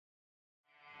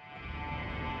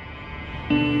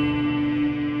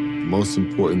most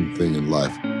important thing in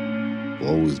life will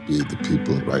always be the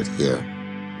people right here,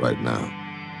 right now.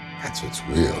 That's what's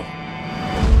real.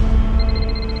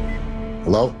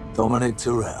 Hello? Dominic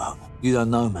Toretto. You don't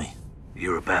know me.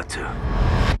 You're about to.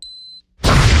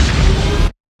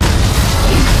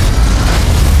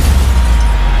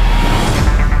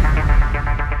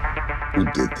 Who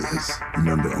did this?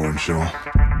 Remember Owen Shaw?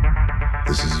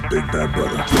 This is his big bad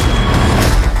brother.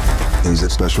 He's a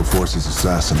special forces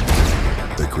assassin.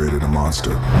 They created a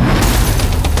monster.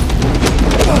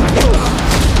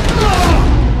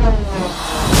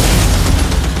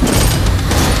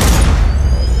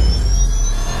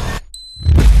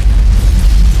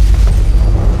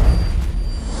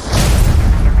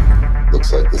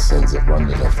 Looks like the sins of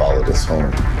Ronda have followed us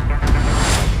home.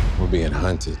 We're being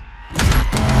hunted.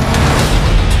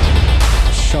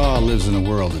 Shaw lives in a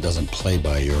world that doesn't play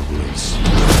by your rules.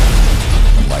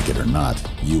 Like it or not,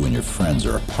 you and your friends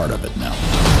are a part of it now.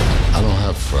 I don't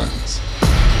have friends.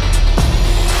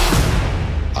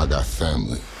 I got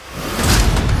family.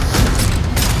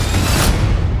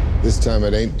 This time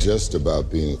it ain't just about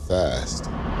being fast.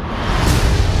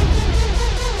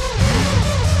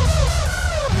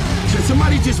 Can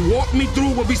somebody just walk me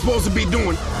through what we supposed to be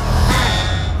doing?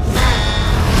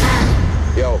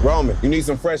 Yo, Roman, you need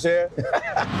some fresh air?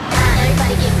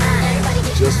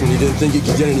 Just when you didn't think it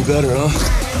could get any better, huh?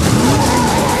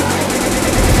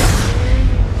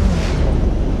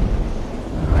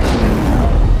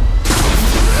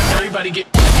 Everybody get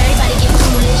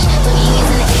foolish. Put your hands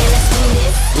in the air, let's do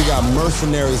this. We got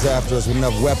mercenaries after us with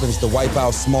enough weapons to wipe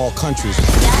out small countries.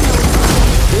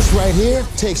 This right here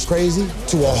takes crazy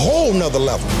to a whole nother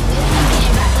level.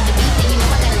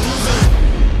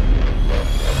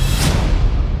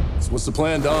 So what's the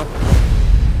plan, Dom?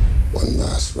 One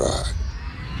last ride.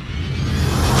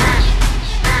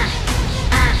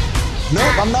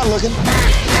 Nope, I'm not looking.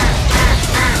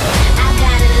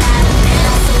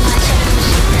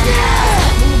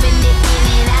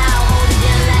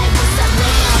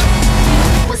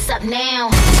 What's up now?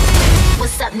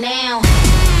 What's up now?